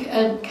to help. I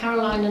think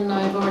Caroline and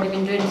I have already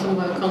been doing some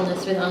work on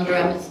this with Andrew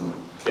Emerson,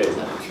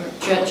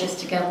 Churches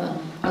Together,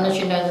 and as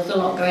you know there's a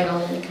lot going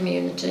on in the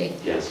community.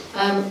 Yes.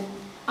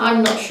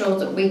 I'm not sure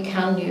that we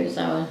can use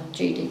our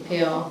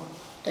GDPR,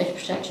 data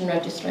protection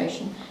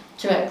registration,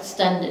 to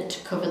extend it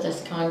to cover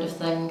this kind of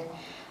thing.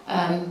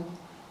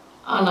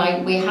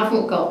 We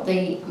haven't got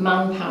the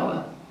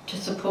manpower to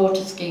support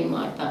a scheme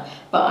like that,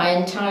 but I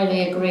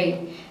entirely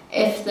agree.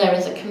 If there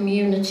is a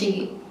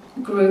community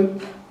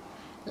group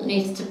that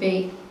needs to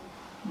be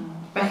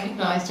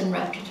recognised and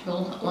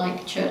reputable,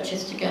 like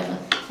Churches Together,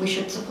 we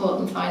should support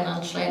them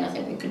financially, and I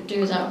think we could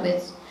do that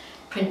with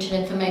printed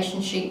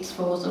information sheets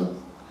for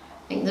them.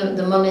 I think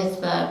the money's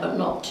there, but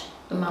not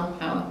the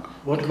manpower.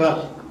 What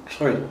about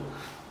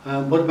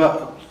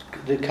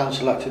the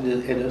council acting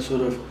in a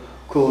sort of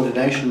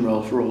coordination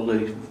role for all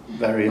the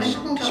various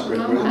disparate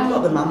we've groups?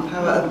 got the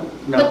manpower.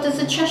 No. But there's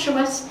a Cheshire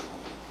West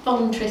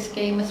voluntary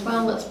scheme as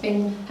well that's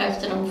been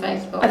posted on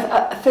Facebook.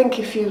 I think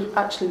if you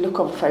actually look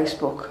on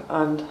Facebook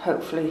and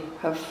hopefully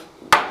have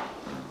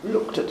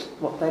looked at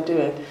what they're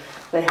doing,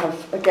 they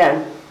have,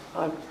 again,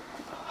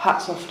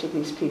 hats off to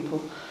these people,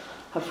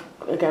 have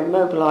again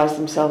mobilised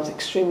themselves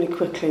extremely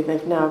quickly.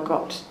 They've now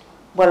got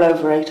well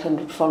over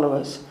 800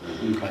 followers.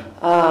 Okay.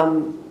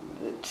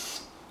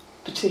 It's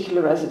a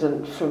particular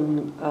resident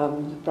from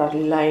the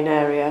Bradley Lane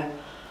area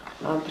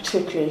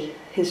particularly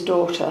his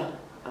daughter,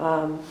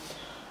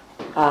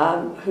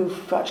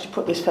 who've actually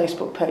put this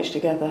Facebook page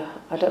together.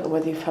 I don't know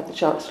whether you've had the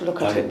chance to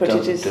look at it, but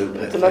it is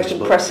the most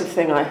impressive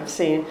thing I have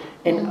seen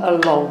in a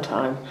long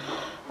time.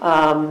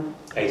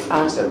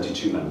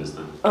 872 members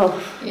then.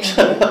 Oh,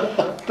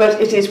 Yeah. but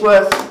it is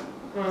worth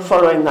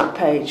following that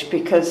page,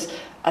 because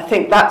I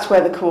think that's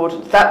where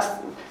that's,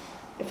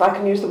 if I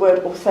can use the word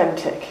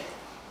authentic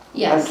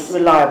Yes. and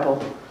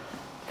reliable,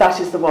 that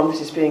is the one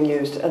that is being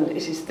used, and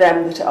it is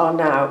them that are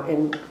now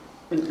in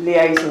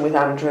liaison with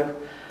Andrew,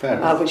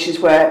 which is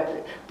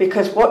where,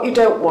 because what you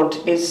don't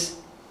want is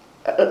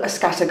a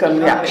scattergun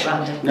reaction.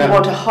 You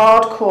want a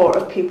hardcore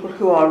of people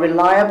who are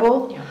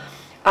reliable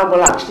and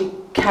will actually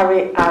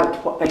carry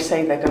out what they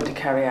say they're going to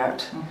carry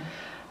out.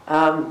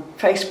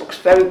 Facebook's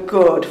very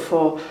good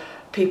for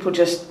people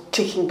just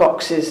ticking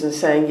boxes and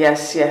saying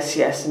yes, yes,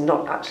 yes, and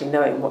not actually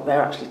knowing what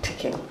they're actually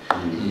ticking.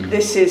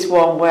 This is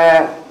one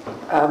where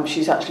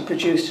she's actually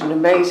produced an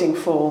amazing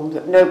form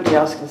that nobody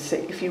else can see.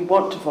 If you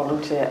want to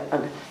volunteer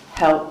and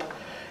help,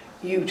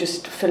 you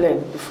just fill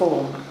in the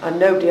form and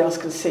nobody else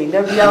can see.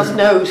 Nobody else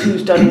knows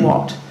who's done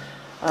what.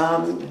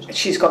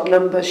 She's got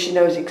numbers, she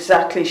knows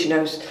exactly, she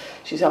knows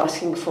she's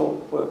asking for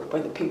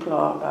whether people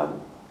are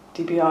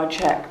DBI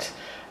checked,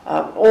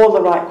 all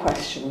the right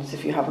questions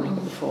if you have a look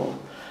at the form.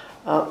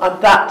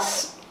 And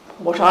that's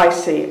what I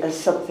see as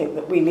something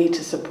that we need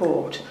to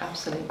support.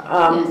 Absolutely.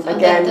 Yes, and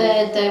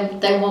again,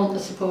 they want the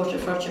support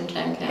of Frodsham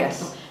Town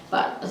Council. Yes.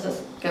 But as I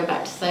go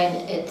back to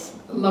saying, it's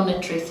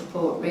monetary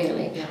support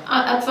really.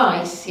 Yeah.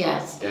 Advice,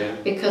 yes,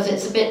 because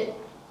it's a bit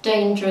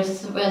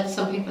dangerous where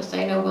some people are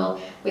saying, oh well,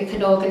 we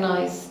could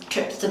organise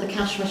trips to the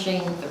cash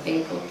machine for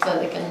people so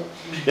they can.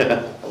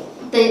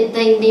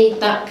 They need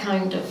that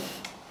kind of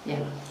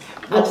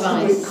What's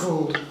advice. the group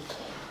called?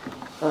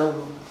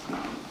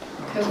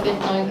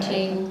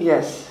 COVID-19.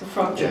 Yes.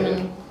 Frodsham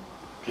and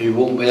You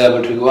won't be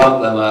able to go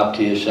out them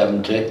after you're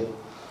 70.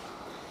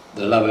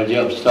 They'll have a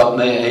job stop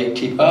me at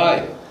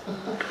 85.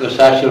 Because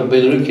I shall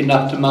be looking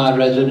after my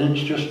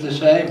residents just the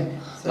same,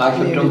 like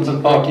I've done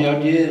for 40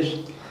 odd years.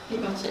 You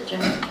got it,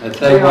 Jim. If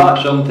they want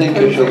something,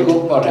 I shall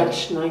go for it.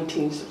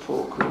 -19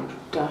 support group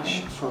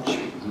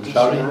Frodsham. I'm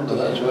sorry, but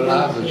that's what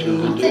I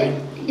should be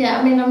doing. Yeah,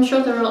 I mean, I'm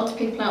sure there are lots of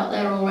people out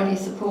there already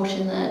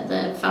supporting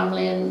their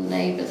family and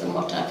neighbours and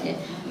what have you.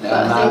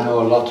 And I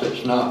know a lot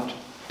that's not.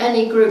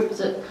 Any group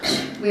that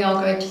we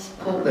are going to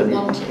support, we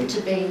want it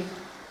to be,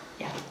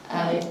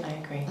 I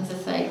agree. as I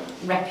say,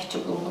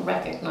 reputable and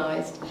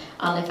recognised.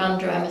 And if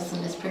Andrew Emerson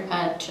is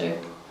prepared to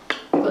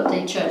put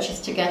the churches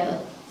together,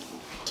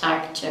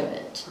 tag to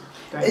it.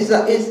 Is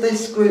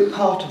this group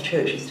part of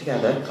Churches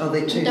Together? Are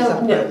they two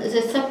separate? No,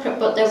 they're separate,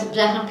 but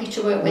they're happy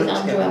to work with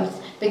Andrew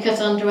Emerson, because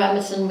Andrew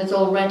Emerson was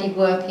already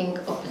working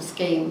up a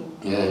scheme.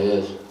 Yeah,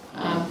 yes.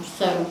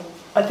 So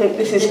I think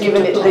this has They need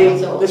given to it apply the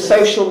resources.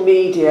 social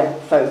media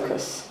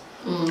focus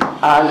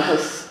and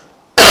has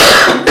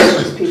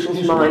focused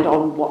people's mind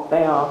on what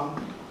they are.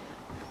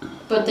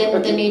 But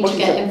then they need What to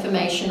is get it?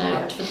 information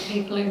out for the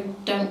people who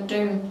don't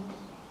do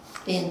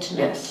the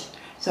internet. Yes.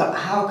 So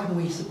how can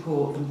we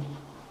support them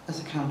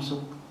as a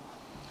council?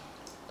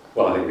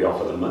 Well, I think we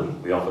offer them money,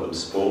 we offer them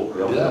support,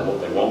 we offer them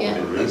what they want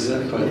within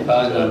reason. Exactly,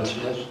 finance,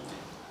 yes.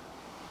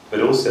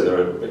 But also, there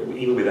are,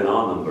 even within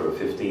our number of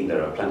 15,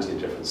 there are plenty of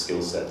different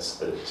skill sets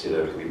that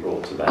can be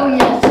brought to bear. Oh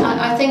yes,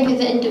 I think as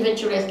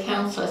individually as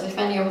councillors, if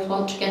any of us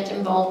want to get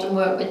involved and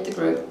work with the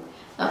group,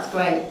 that's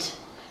great.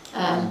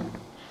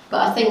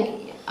 But I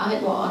think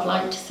what I'd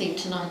like to see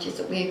tonight is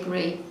that we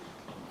agree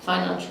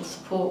financial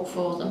support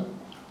for them.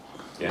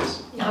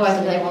 Yes.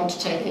 However they want to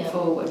take it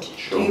forward.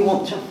 Sure. Do you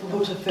want to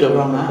put a figure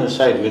on I'm going to that?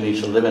 say, do we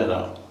need to limit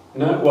that?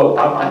 No, well,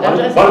 I I don't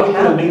might think we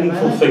put a can,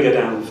 meaningful really. figure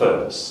down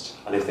first,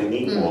 and if they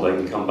need more, they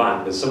can come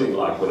back. There's something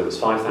like, whether it's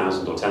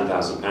 £5,000 or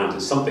 £10,000,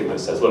 it's something that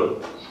says,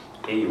 look,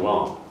 here you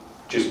are,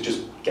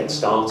 just get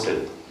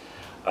started.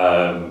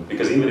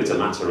 Because even if it's a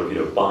matter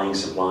of buying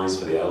supplies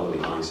for the elderly,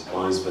 buying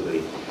supplies for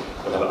the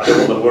whatever, I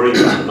don't want to worry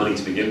about the money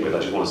to begin with. I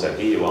just want to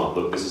say, here you are,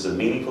 look, this is a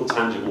meaningful,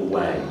 tangible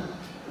way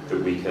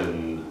that we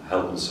can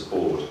help and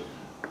support.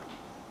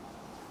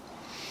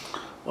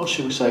 Or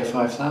should we say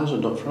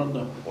 5,000 up front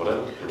then?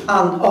 Whatever.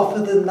 And offer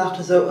them that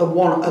as a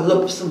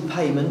lump sum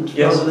payment?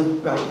 Yes. Rather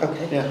than, right,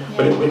 okay. Yeah.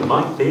 But it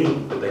might be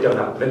that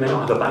they may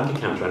not have a bank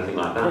account or anything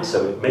like that,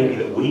 so it may be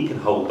that we can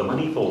hold the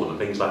money for them and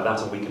things like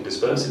that, and we can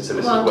disperse it. So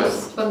this Well, I'm is where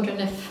just wondering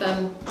if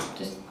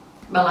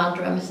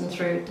Andrew Emerson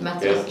through the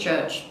Methodist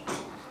Church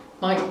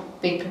might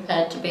be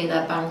prepared to be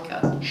their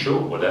banker.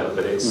 sure, whatever,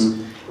 but it's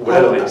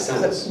whatever makes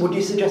sense. Would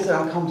you suggest that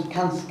I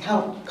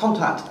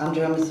contact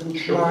Andrew Emerson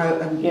Sure. tomorrow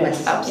and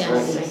Yes,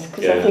 Absolutely.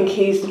 because I think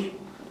he's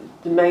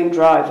the main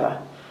driver.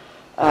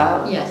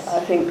 Yes. I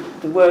think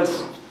the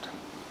words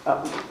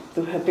that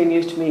have been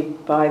used to me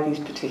by these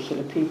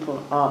particular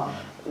people are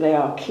they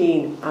are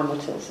keen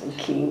amateurs and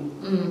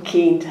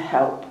keen to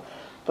help,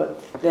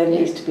 but there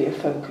needs to be a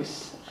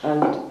focus,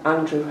 and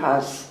Andrew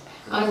has.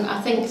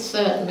 I think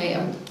certainly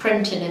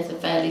printing is a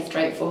fairly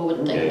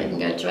straightforward thing. Yeah. They can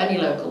go to any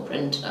local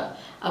printer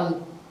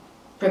and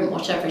print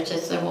whatever it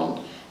is they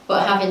want.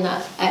 but having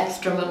that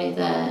extra money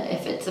there,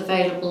 if it's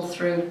available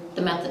through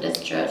the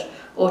Methodist Church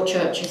or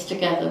churches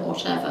together,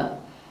 whatever,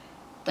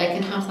 they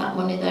can have that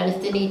money there. And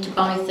if they need to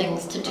buy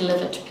things to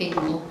deliver to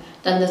people,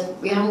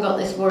 then we haven't got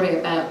this worry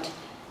about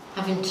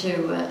having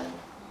to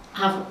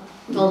have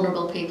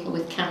vulnerable people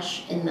with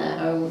cash in their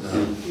homes.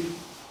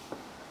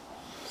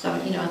 So,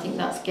 I think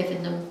that's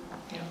giving them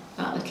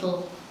that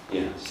little...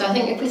 Yeah. So I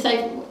think if we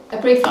say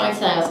agree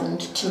 5,000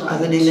 tonight...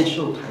 As an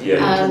initial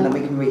payment, and then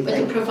we can with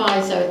rethink. the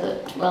proviso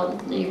that, well,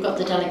 you've got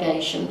the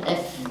delegation.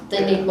 If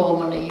they need more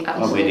money...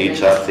 And we need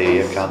to have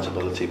the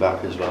accountability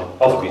back as well.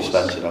 Of we course.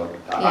 spent it out.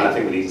 And I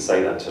think we need to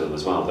say that to them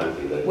as well, don't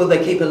we? That Will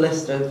they keep a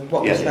list of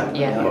what we spent?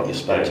 What you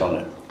spent on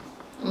it.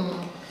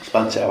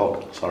 Spent it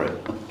out, sorry.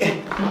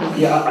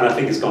 Yeah, and I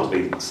think it's got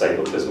to be say,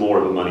 look, there's more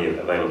of the money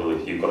available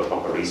if you've got a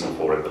proper reason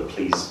for it, but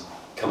please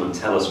come and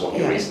tell us what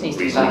your reasoning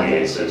is,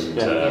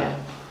 and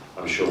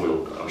I'm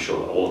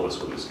sure all of us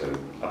will just go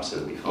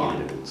absolutely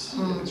fine if it's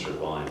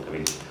required. I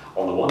mean,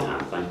 on the one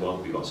hand, thank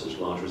God we've got such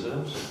large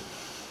reserves.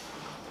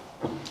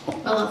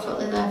 Well, that's what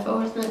they're there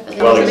for, isn't it? For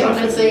the Well,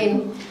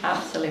 exactly.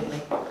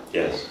 Absolutely.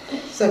 Yes.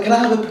 So can I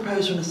have a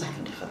proposer and a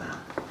second for that?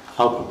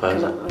 I'll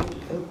propose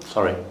it.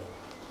 Sorry.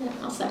 Yeah,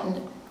 I'll second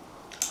it.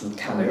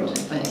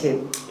 Thank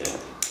you.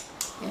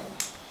 Yeah.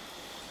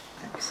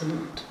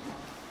 Excellent.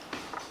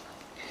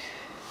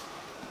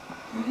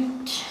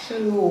 Right.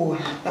 So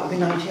that would be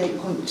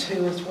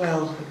 98.2 as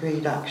well,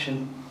 agreed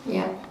action.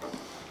 Yeah.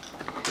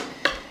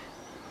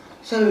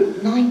 So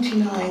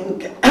 99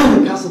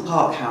 Castle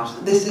Park House,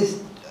 this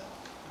is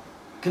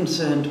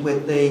concerned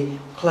with the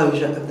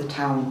closure of the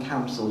town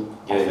council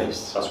office.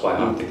 Yes, that's why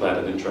I've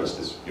declared an interest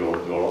as your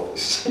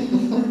office.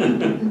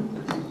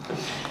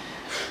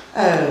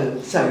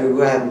 As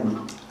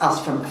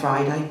from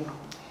Friday.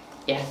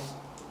 Yes.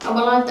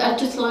 Well, I'd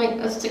just like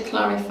us to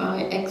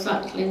clarify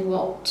exactly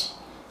what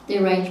the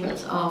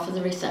arrangements are for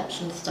the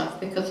reception staff,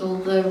 because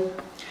although...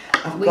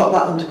 I've got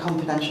that under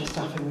confidential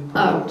staffing report.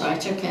 Oh,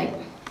 right, okay.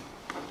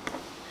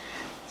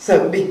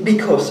 So,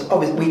 because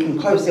obviously we can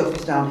close the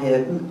office down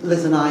here,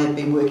 Liz and I have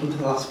been working for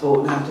the last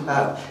fortnight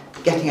about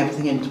getting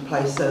everything into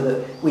place so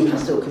that we can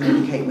still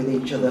communicate with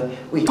each other,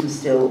 we can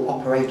still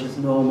operate as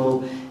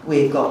normal.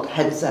 We've got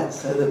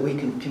headsets so that we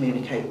can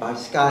communicate by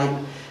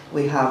Skype.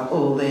 We have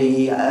all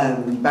the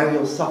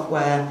burial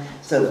software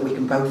so that we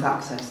can both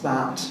access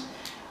that.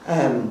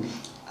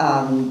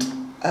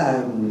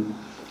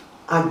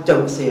 I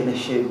don't see an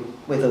issue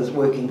with us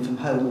working from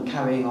home and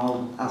carrying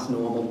on as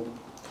normal.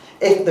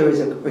 If there is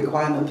a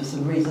requirement for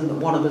some reason that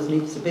one of us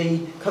needs to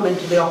come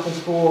into the office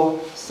for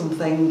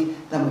something,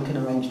 then we can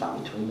arrange that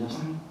between us.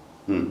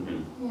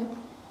 Yeah.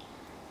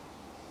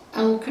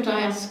 And could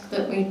I ask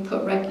that we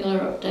put regular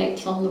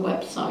updates on the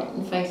website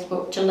and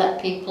Facebook to let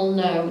people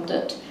know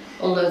that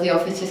although the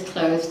office is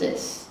closed,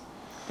 it's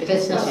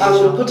business as I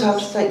will usual? put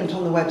out a statement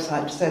on the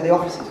website to say the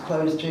office is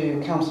closed to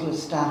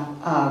councillors, staff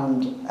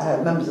and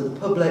members of the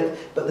public,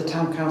 but the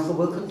town council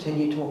will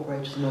continue to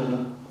operate as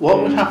normal.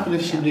 What would happen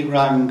if somebody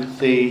rang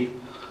the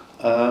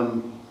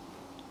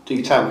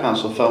town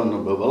council phone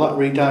number? Will that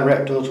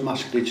redirect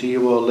automatically to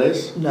you or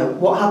Liz? No,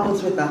 what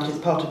happens with that is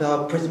part of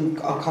our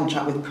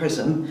contract with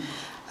Prism.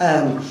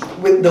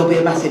 There'll be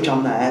a message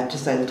on there to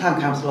say the town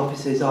council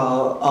offices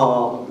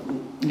are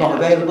not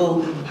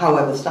available,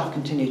 however staff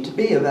continue to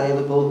be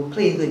available,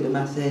 please leave a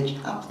message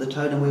after the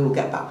tone and we will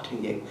get back to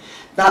you.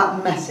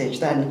 That message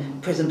then,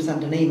 Prism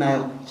send an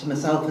email to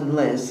myself and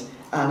Liz,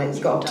 and it's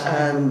got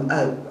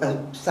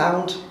a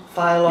sound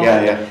file on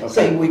it, Okay.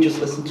 so we just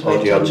listen to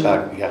audio it.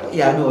 tag,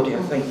 an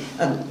audio thing,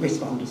 and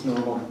respond as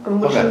normal.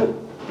 And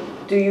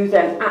do you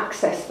then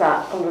access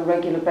that on a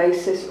regular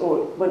basis,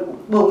 or when?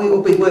 Well, we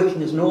will be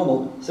working as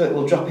normal, so it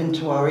will drop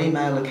into our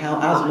email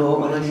account as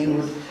normal, and you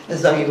would,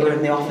 as though you were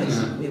in the office.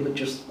 We would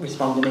just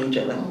respond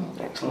immediately.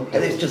 Excellent.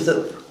 And it's just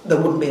that there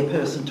wouldn't be a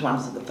person to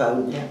answer the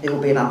phone. Yeah. It will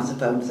be an answer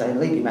phone saying,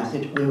 leave your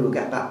message, we will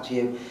get back to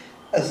you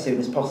as soon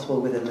as possible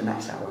within the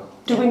next hour.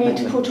 Do we need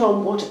to put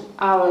on what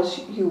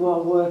hours you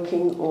are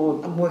working, or?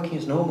 I'm working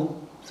as normal,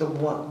 so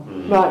what?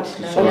 Right,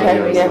 So okay,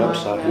 on yeah. the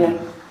website. Yeah.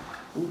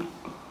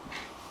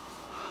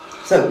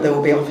 So there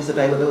will be office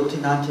availability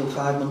 9 till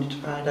 5, Monday to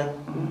Friday.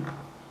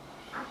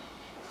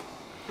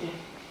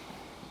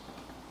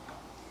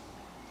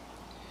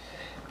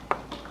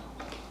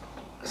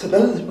 So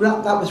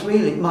that was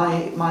really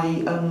my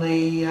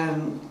only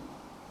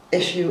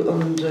issue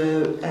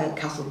under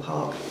Castle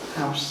Park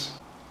House.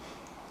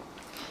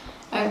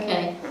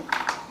 Okay.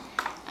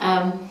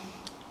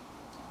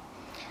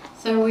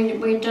 So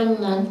we're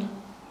done then,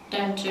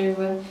 down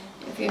to,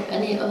 if you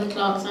any other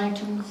clerk's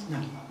items?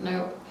 No.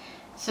 No.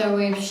 So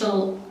we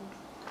shall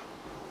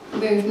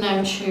move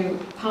now to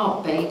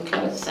Part B,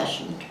 closed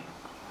session.